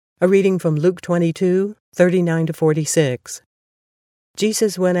A reading from Luke 22:39-46.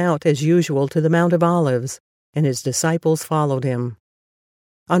 Jesus went out as usual to the Mount of Olives, and his disciples followed him.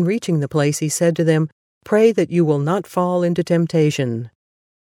 On reaching the place, he said to them, "Pray that you will not fall into temptation."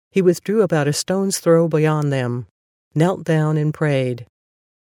 He withdrew about a stone's throw beyond them, knelt down and prayed,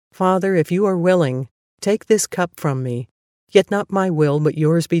 "Father, if you are willing, take this cup from me, yet not my will but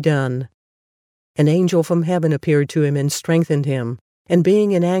yours be done." An angel from heaven appeared to him and strengthened him, and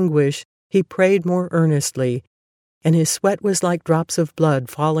being in anguish, he prayed more earnestly, and his sweat was like drops of blood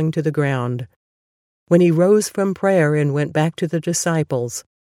falling to the ground. When he rose from prayer and went back to the disciples,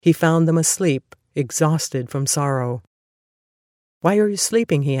 he found them asleep, exhausted from sorrow. "Why are you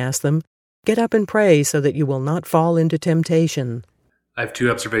sleeping?" he asked them. "Get up and pray so that you will not fall into temptation." I have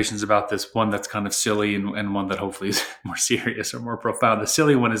two observations about this, one that's kind of silly and one that hopefully is more serious or more profound. The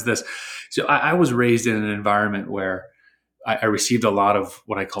silly one is this. So I was raised in an environment where I received a lot of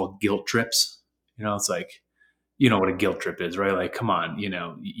what I call guilt trips. It's like, you know what a guilt trip is, right? Like, come on,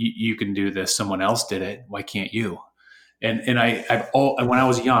 you can do this. Someone else did it. Why can't you? And when I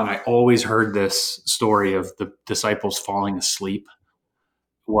was young, I always heard this story of the disciples falling asleep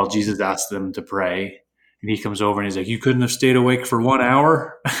while Jesus asked them to pray. And he comes over and he's like, "You couldn't have stayed awake for 1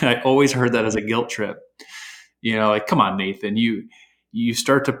 hour?" I always heard that as a guilt trip. Like, come on, Nathan, you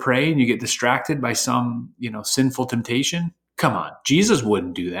start to pray and you get distracted by some, sinful temptation. Come on, Jesus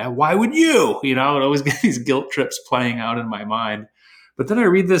wouldn't do that. Why would you? I would always get these guilt trips playing out in my mind. But then I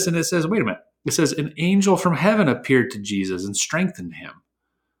read this and it says, wait a minute. It says, an angel from heaven appeared to Jesus and strengthened him.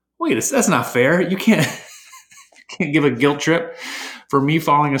 Wait, that's not fair. You can't give a guilt trip for me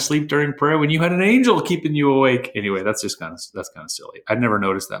falling asleep during prayer when you had an angel keeping you awake. Anyway, that's kind of silly. I'd never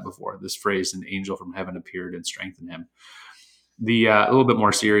noticed that before. This phrase, an angel from heaven appeared and strengthened him. The a little bit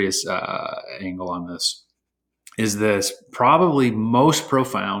more serious angle on this is this probably most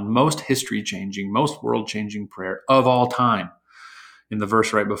profound, most history-changing, most world-changing prayer of all time. In the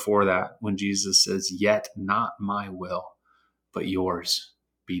verse right before that, when Jesus says, "Yet not my will, but yours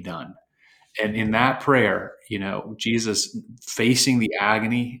be done." And in that prayer, Jesus facing the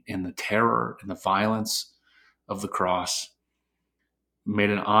agony and the terror and the violence of the cross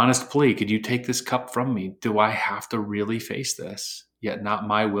made an honest plea. Could you take this cup from me? Do I have to really face this? Yet not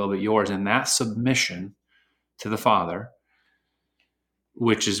my will, but yours. And that submission to the Father,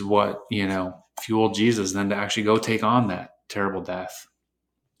 which is what, fueled Jesus then to actually go take on that terrible death.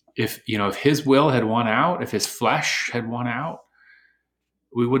 If his will had won out, if his flesh had won out,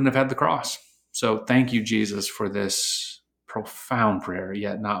 we wouldn't have had the cross. So thank you, Jesus, for this profound prayer,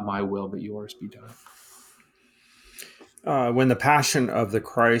 "Yet not my will, but yours be done." When the Passion of the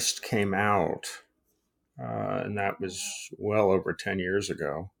Christ came out, and that was well over 10 years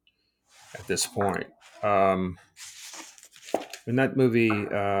ago at this point, when that movie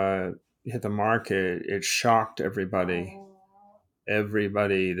hit the market, it shocked everybody.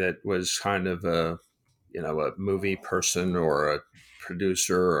 Everybody that was kind of a movie person or a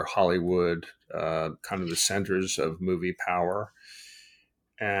producer or Hollywood, kind of the centers of movie power.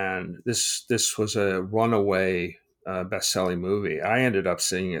 And this was a runaway best-selling movie. I ended up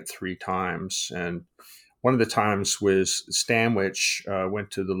seeing it 3 times, and one of the times was Stanwich went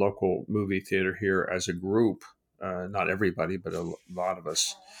to the local movie theater here as a group. Not everybody, but a lot of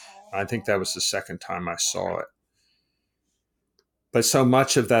us. I think that was the second time I saw it. But so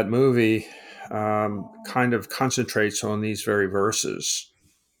much of that movie kind of concentrates on these very verses.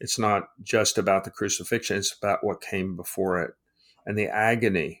 It's not just about the crucifixion, it's about what came before it and the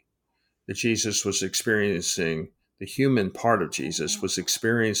agony that Jesus was experiencing, the human part of Jesus was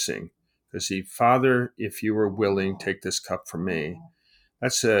experiencing. Because "Father, if you were willing, take this cup from me."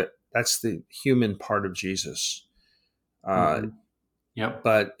 That's the human part of Jesus. Yep.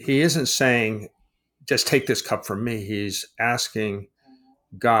 But he isn't saying, "Just take this cup from me." He's asking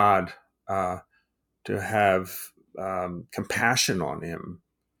God to have compassion on him.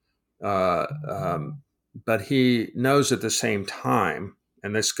 But he knows at the same time,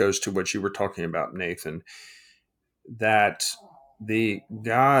 and this goes to what you were talking about, Nathan, that the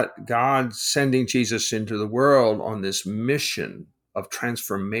God sending Jesus into the world on this mission of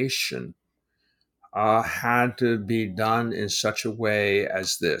transformation had to be done in such a way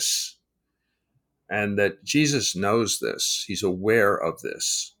as this. And that Jesus knows this. He's aware of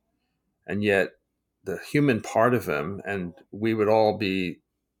this. And yet the human part of him, and we would all be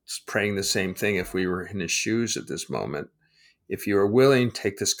praying the same thing if we were in his shoes at this moment. "If you are willing,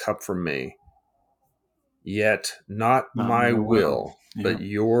 take this cup from me. Yet not my will, Yeah. but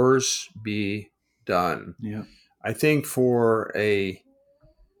yours be done." Yeah. I think for a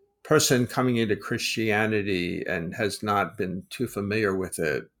person coming into Christianity and has not been too familiar with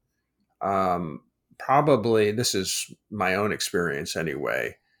it, Probably, this is my own experience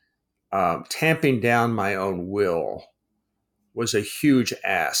anyway, tamping down my own will was a huge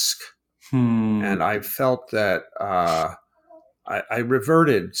ask. And I felt that I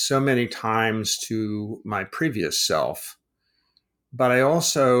reverted so many times to my previous self, but I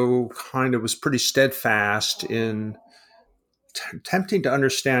also kind of was pretty steadfast in attempting to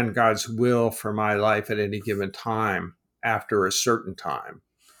understand God's will for my life at any given time after a certain time.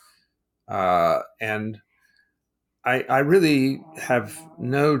 And I really have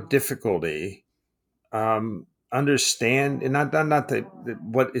no difficulty understand, and not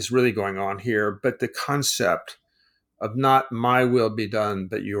what is really going on here, but the concept of not my will be done,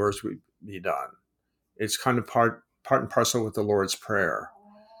 but yours will be done. It's kind of part and parcel with the Lord's Prayer.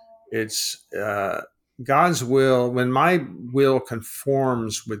 It's God's will. When my will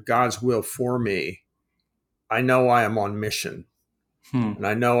conforms with God's will for me, I know I am on mission, and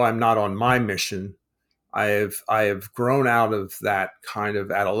I know I'm not on my mission. I have grown out of that kind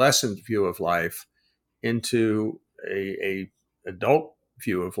of adolescent view of life into a adult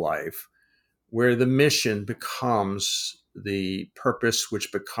view of life, where the mission becomes the purpose,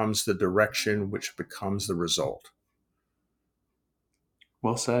 which becomes the direction, which becomes the result.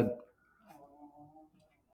 Well said.